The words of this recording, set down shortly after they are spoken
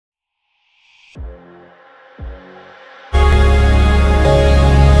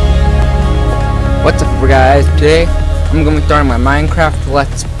What's up guys, today I'm going to be starting my Minecraft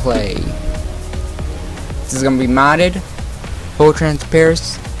Let's Play. This is going to be modded, full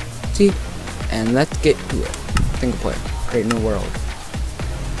transparency, and let's get to it. Single player, create a new world.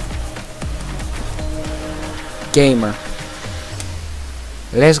 Gamer.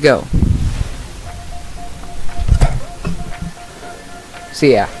 Let's go. So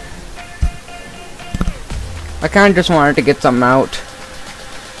yeah. I kinda just wanted to get something out.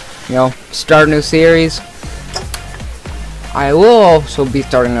 You know, start a new series. I will also be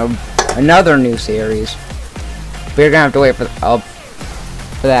starting another new series. But you're gonna have to wait for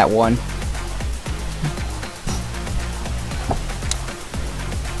that one.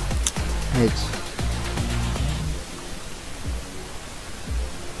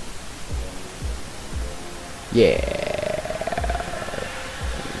 Yeah.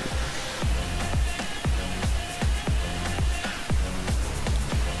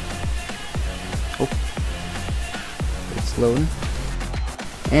 It's loading.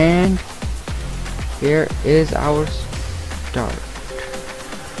 And here is our start.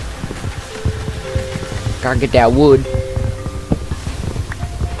 Gotta get that wood.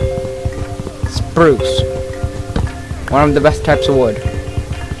 Spruce. One of the best types of wood.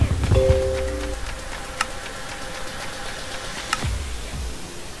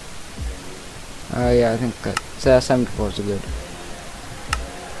 Yeah, I think that 74 is good.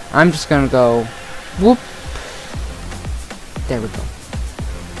 I'm just gonna go whoop. There we go.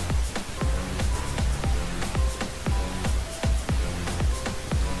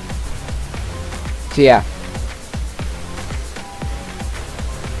 So yeah.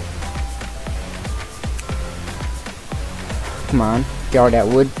 Come on, get all that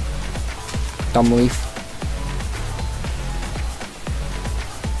wood. Dumb leaf.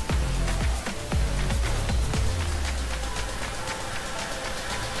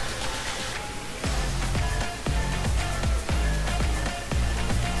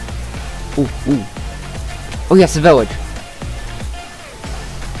 Ooh, ooh. Oh yes, the village.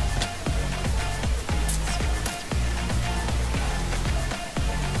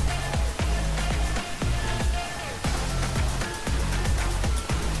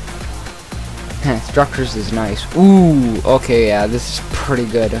 Structures is nice. Ooh, okay, yeah, this is pretty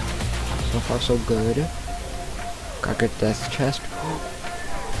good. So far, so good. Gotta get this chest.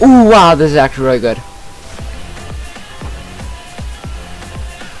 Ooh, wow, this is actually really good.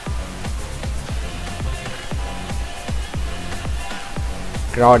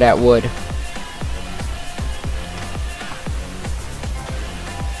 Get all that wood.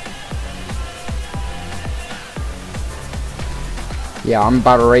 Yeah, I'm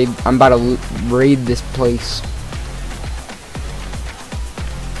about to raid this place.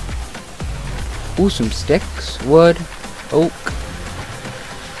 Ooh, some sticks, wood, oak.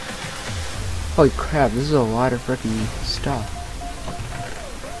 Holy crap, this is a lot of freaking stuff.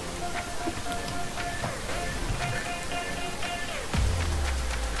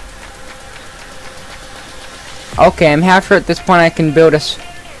 Okay, I'm half sure at this point I can build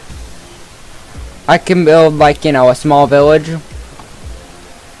like, you know, a small village.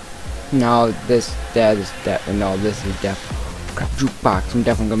 No, this is definitely crap, jukebox. I'm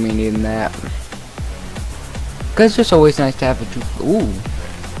definitely gonna be needing that. Cause it's just always nice to have a juke. Ooh,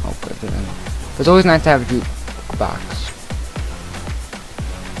 okay. It's always nice to have a jukebox.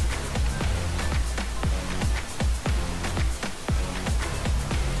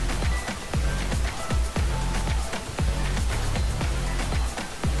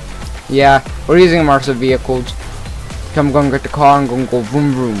 Yeah, we're using immersive vehicles. So I'm gonna get the car and gonna go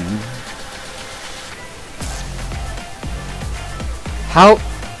vroom vroom. How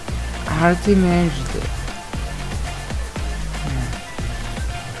did they manage this?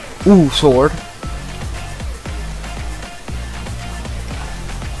 Ooh, sword.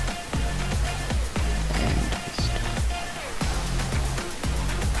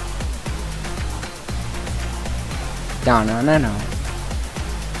 And no.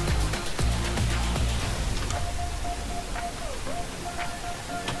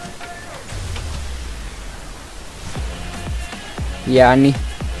 Yeah,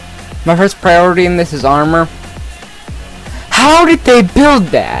 my first priority in this is armor. How did they build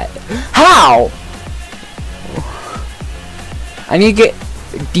that? How? I need to get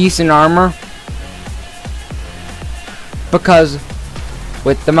decent armor. Because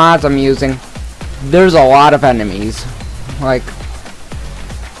with the mods I'm using, there's a lot of enemies. Like,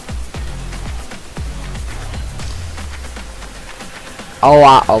 a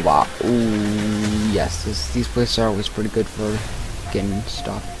lot. Ooh, yes, these places are always pretty good for getting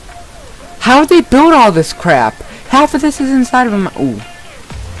stuff. How did they build all this crap? Half of this is inside of them. Ooh.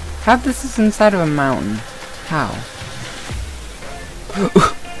 How this is inside of a mountain? How?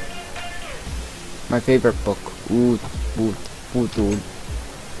 My favorite book. Ooh, ooh, ooh, ooh.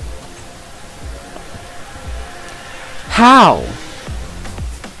 How?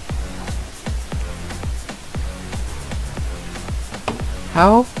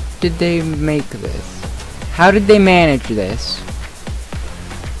 How did they make this? How did they manage this?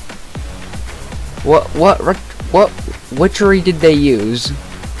 What witchery did they use?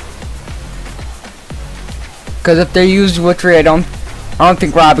 Because if they used witchery, I don't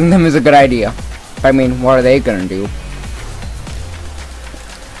think robbing them is a good idea. I mean, what are they gonna do?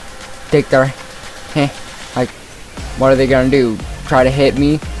 Take their, like, what are they gonna do? Try to hit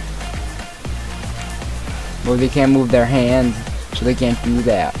me? Well, they can't move their hands, so they can't do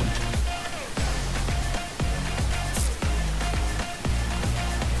that.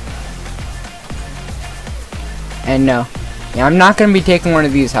 And no, yeah, I'm not gonna be taking one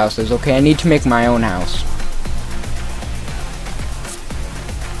of these houses. Okay, I need to make my own house.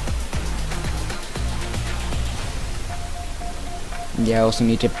 Yeah, I also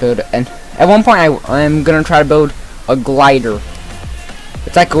need to build, and at one point I'm gonna try to build a glider.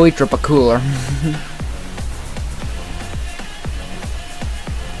 It's like a wheat trip, but cooler.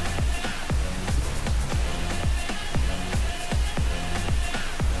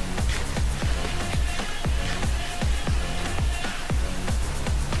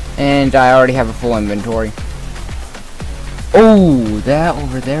 And I already have a full inventory. Oh, that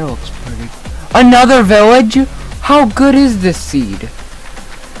over there looks pretty. Another village? How good is this seed?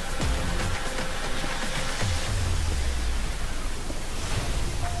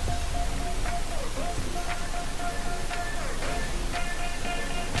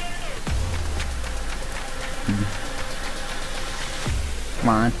 Come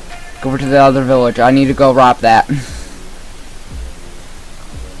on. Go over to the other village. I need to go rob that.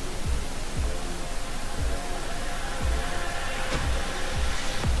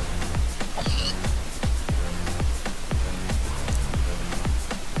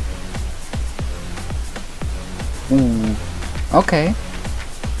 Ooh. Okay.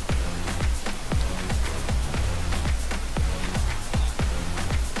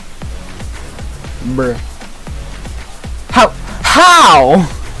 Bruh. How?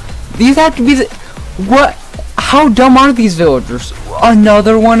 These have to be the... What? How dumb are these villagers?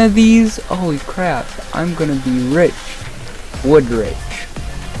 Another one of these? Holy crap. I'm gonna be rich. Wood rich.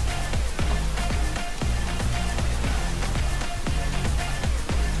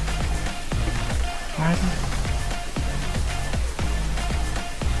 Why are they...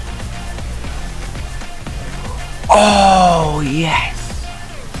 Oh, yes.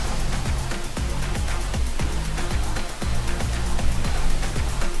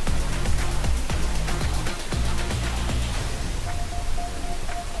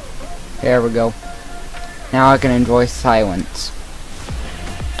 There we go. Now I can enjoy silence.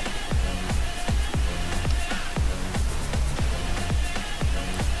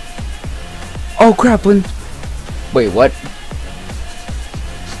 Oh crap, wait, what?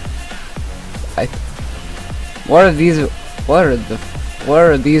 What are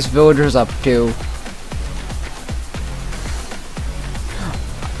these villagers up to?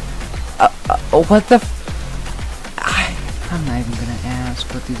 What the I'm not even gonna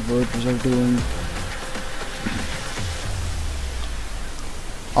ask what these villagers are doing.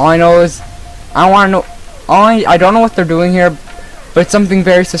 All I know is I wanna know I don't know what they're doing here, but it's something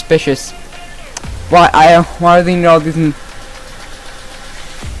very suspicious. Why do they know these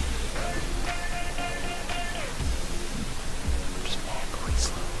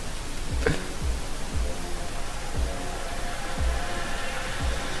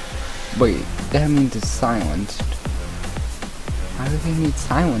Wait, that means it's silenced. Why do they need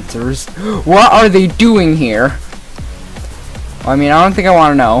silencers? What are they doing here? I mean, I don't think I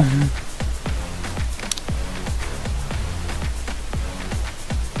want to know.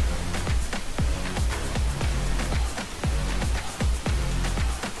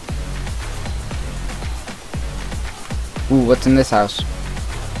 Ooh, what's in this house?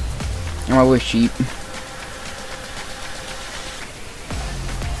 Oh, I wish sheep.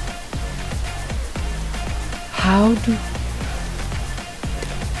 How do...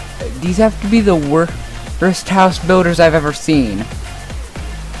 These have to be the worst house builders I've ever seen.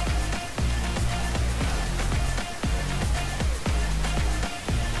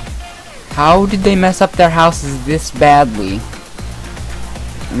 How did they mess up their houses this badly?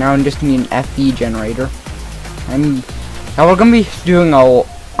 Now I just need an FE generator. Now we're gonna be doing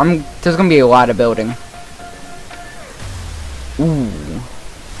there's gonna be a lot of building. Ooh.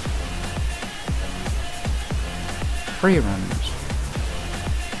 Free runners.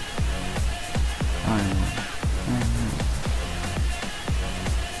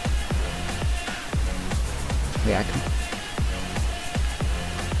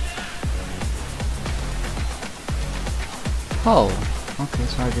 Oh, okay,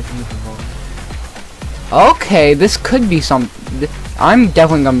 so I just need to roll. Okay, this could be some. I'm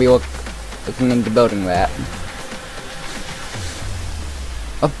definitely gonna be looking into building that.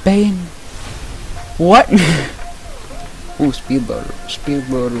 A bane. What? Ooh, speed loader. Speed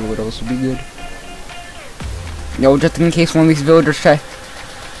loader would also be good. Yo, just in case one of these villagers try.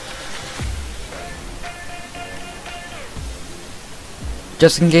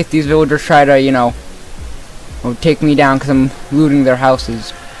 Just in case these villagers try to, you know, take me down because I'm looting their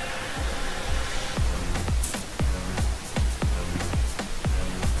houses.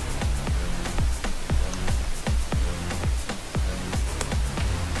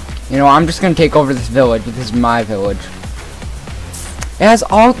 You know, I'm just gonna take over this village. This is my village. It has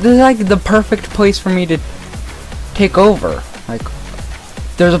all. This is like the perfect place for me to take over. Like,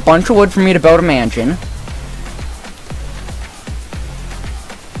 there's a bunch of wood for me to build a mansion.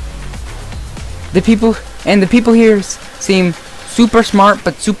 The people here seem super smart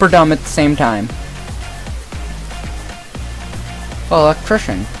but super dumb at the same time. Oh,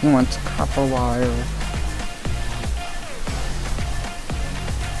 electrician. He wants copper wire.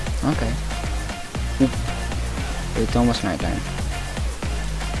 Okay. Oop. It's almost nighttime.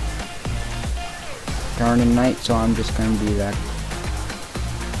 Turning night, so I'm just gonna do that.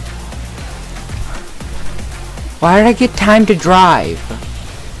 Why did I get time to drive?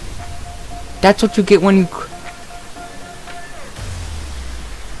 That's what you get when you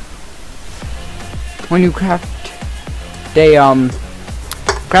craft a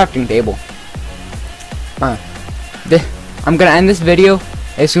crafting table. I'm gonna end this video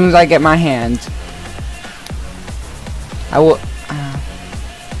as soon as I get my hands.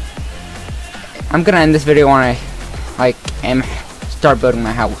 I'm gonna end this video when I start building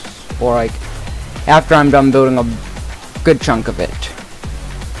my house, or like after I'm done building a good chunk of it.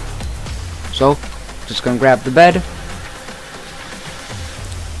 So, just gonna grab the bed.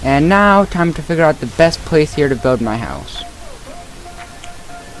 And now, time to figure out the best place here to build my house.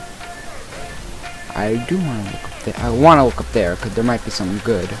 I do want to look up there. I want to look up there, because there might be something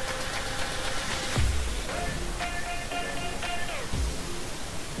good.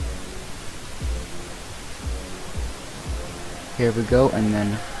 Here we go, and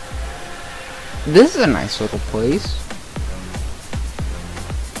then... This is a nice little place.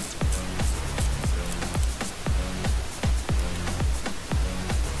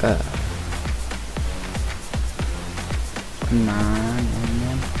 Come on.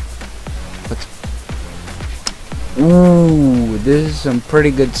 Ooh, this is some pretty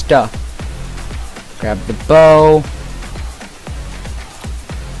good stuff. Grab the bow.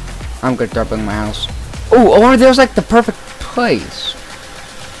 I'm gonna start building my house. Ooh, over there's like the perfect place.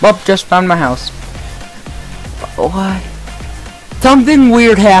 Well, just found my house. What? Something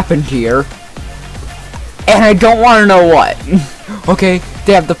weird happened here. And I don't want to know what. Okay,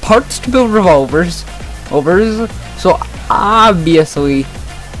 they have the parts to build revolvers. So obviously,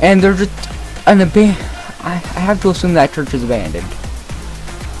 and they're just an abandoned. I have to assume that church is abandoned.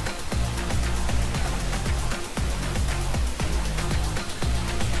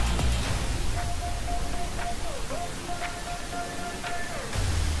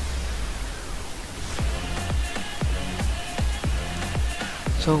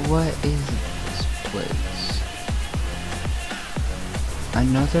 So what is this place?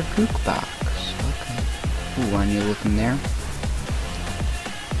 Another jukebox. Okay. Ooh, I need to look in there.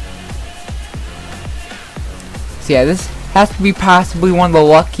 So yeah, this has to be possibly one of the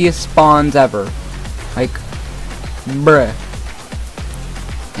luckiest spawns ever. Like, bruh.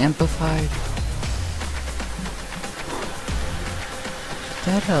 Amplified. Is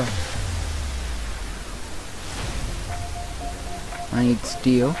that a... I need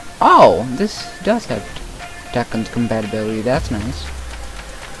steel. Oh, this does have Tekken's compatibility. That's nice.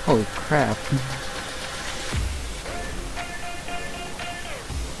 Holy crap.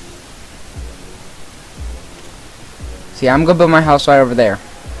 See, I'm gonna build my house right over there.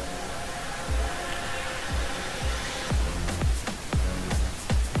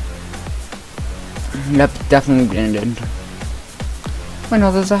 Yep, definitely abandoned. Wait,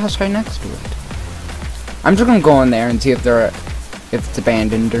 no, there's a house right next to it. I'm just gonna go in there and see if it's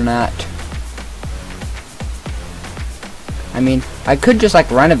abandoned or not. I mean, I could just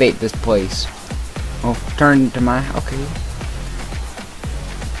like renovate this place. Oh, turn into my... okay.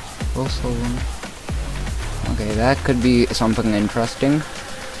 Also, okay, that could be something interesting.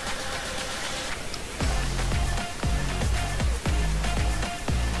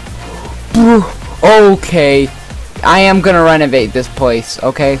 Okay, I am gonna renovate this place,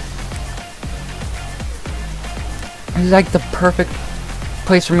 okay? It's like the perfect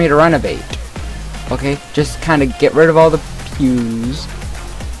place for me to renovate. Okay, just kind of get rid of all the use.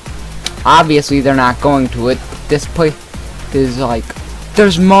 Obviously, they're not going to it. This place is like,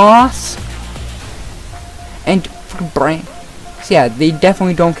 there's moss and brain. So yeah, they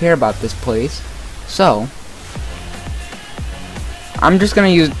definitely don't care about this place. So I'm just gonna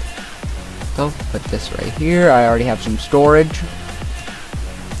use. So put this right here. I already have some storage.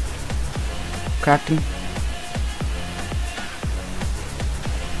 Crafting.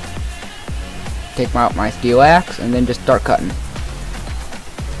 Take out my steel axe and then just start cutting.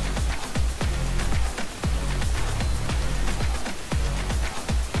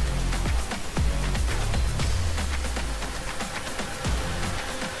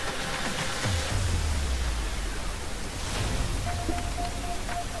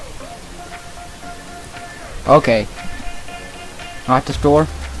 Okay. I'm at the store,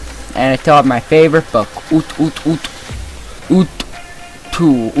 and I still have my favorite book, Utu.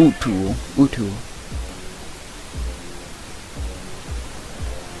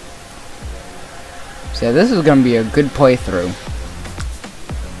 So this is gonna be a good playthrough.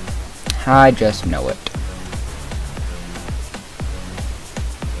 I just know it.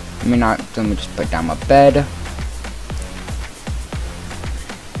 Let me just put down my bed.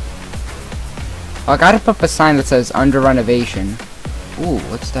 I gotta put up a sign that says under renovation. Ooh,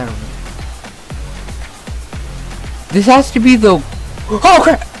 what's that? This has to be the. Oh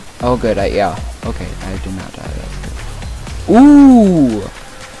crap! Oh good, yeah. Okay, I did not die. That's good. Ooh!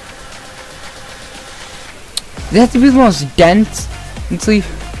 This has to be the most dense. Let's see.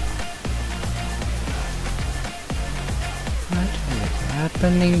 What is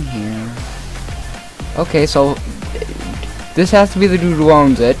happening here? Okay, so this has to be the dude who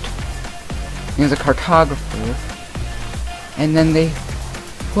owns it. He's a cartographer. And then they...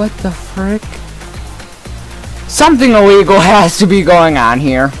 What the frick? Something illegal has to be going on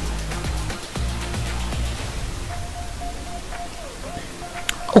here.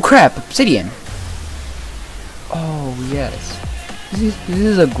 Oh crap, obsidian. Oh yes. This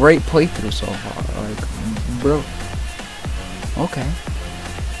is a great playthrough so far. Like, bro. Okay.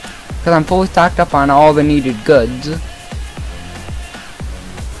 Because I'm fully stocked up on all the needed goods.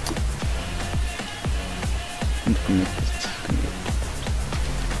 I'm just gonna make this.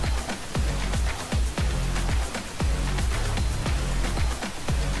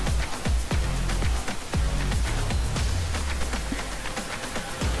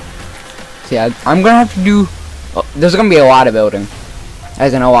 So yeah, I'm gonna have to do. Oh, there's gonna be a lot of building,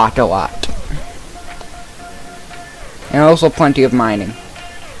 as in a lot. And also plenty of mining.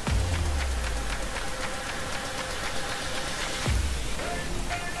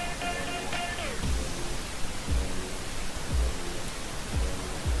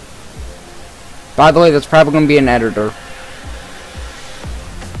 By the way, that's probably going to be an editor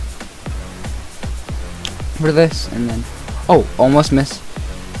for this, and then oh, almost missed.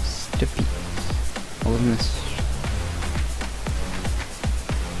 Stiffy. Almost missed.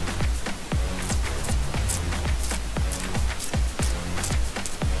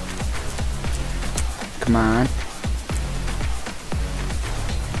 Come on.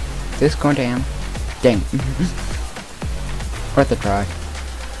 This going down. Dang. Worth a try.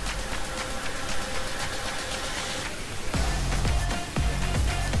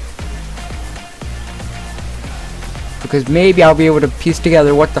 Because maybe I'll be able to piece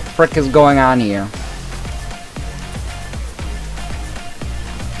together what the frick is going on here.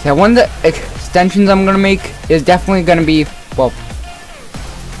 So one of the extensions I'm gonna make is definitely gonna be, well,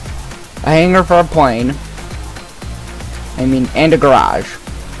 a hangar for a plane. And a garage.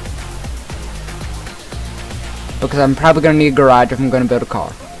 Because I'm probably gonna need a garage if I'm gonna build a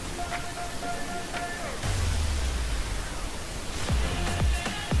car.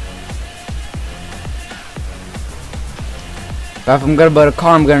 But if I'm gonna build a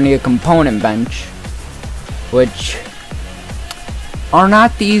car, I'm gonna need a component bench, which are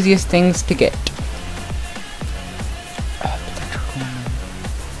not the easiest things to get.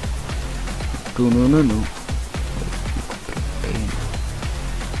 No.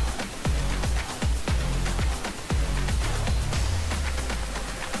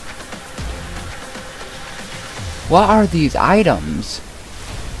 What are these items?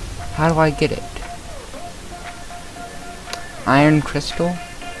 How do I get it? Iron crystal?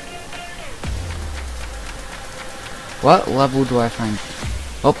 What level do I find?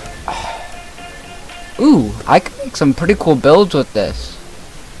 Oh. Ooh, I can make some pretty cool builds with this.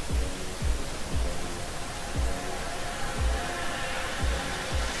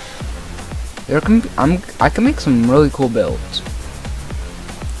 I can make some really cool builds.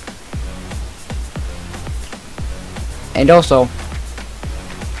 And also,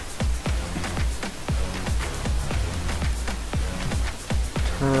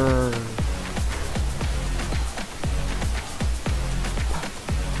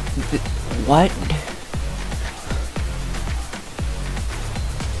 What?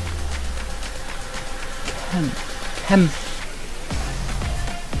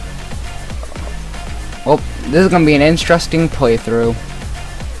 Well, this is gonna be an interesting playthrough.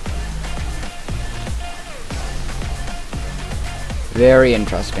 Very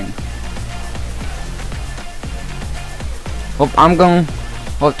interesting. Well,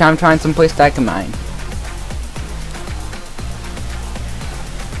 time to find some place that I can mine.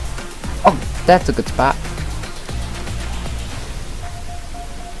 Oh, that's a good spot.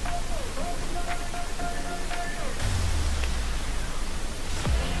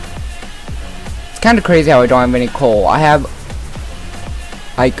 It's kind of crazy how I don't have any coal. I have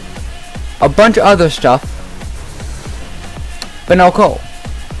like a bunch of other stuff, but no coal.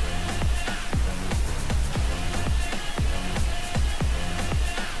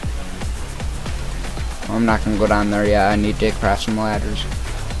 I'm not gonna go down there yet. I need to craft some ladders.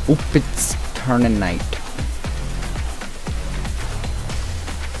 Oop, it's turning night.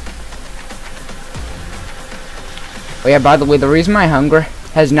 Oh yeah, by the way, the reason my hunger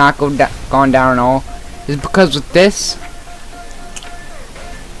has not gone down at all is because with this,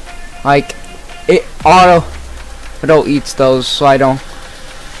 like, it auto eats those, so I don't,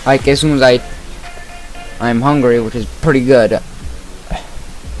 like, as soon as I'm hungry, which is pretty good.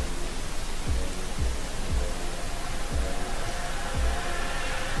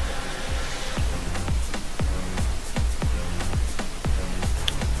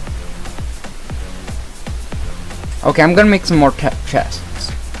 Okay, I'm gonna make some more chests.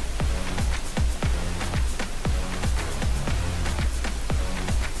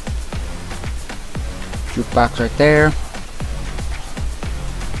 Jukebox right there.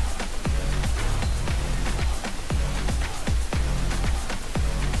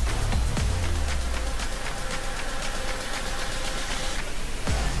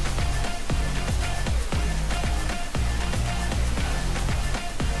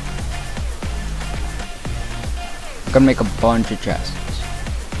 I'm gonna make a bunch of chests.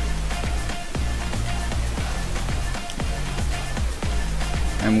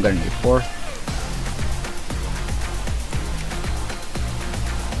 I'm gonna need 4.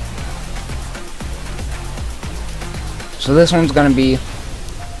 So this one's gonna be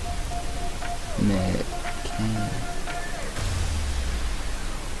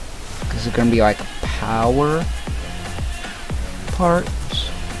because it's gonna be like power parts.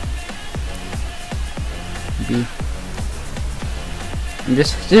 And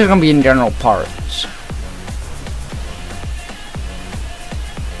this is gonna be in general parts.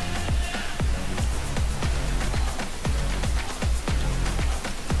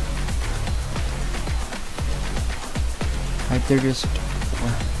 Like they're just.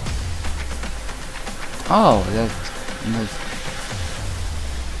 Oh, that's.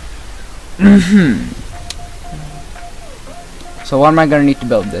 So what am I gonna need to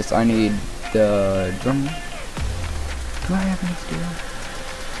build this? I need the drum. Do I have any steel?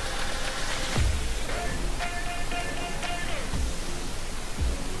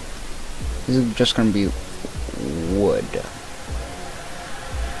 This is just gonna be wood.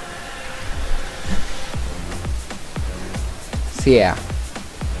 So yeah.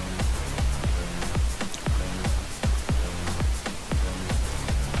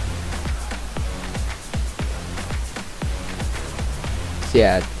 So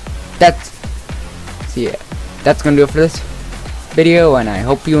yeah, that's gonna do it for this video, and I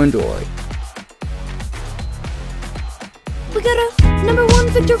hope you enjoy. We got a #1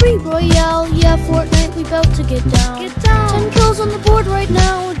 victory royale, yeah, Fortnite, we bout to get down. 10 kills on the board right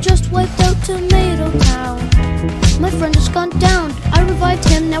now, just wiped out Tomato Town. My friend has gone down, I revived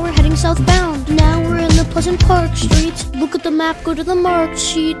him, now we're heading southbound. Now we're in the Pleasant Park streets, look at the map, go to the mark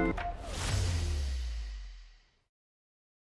sheet.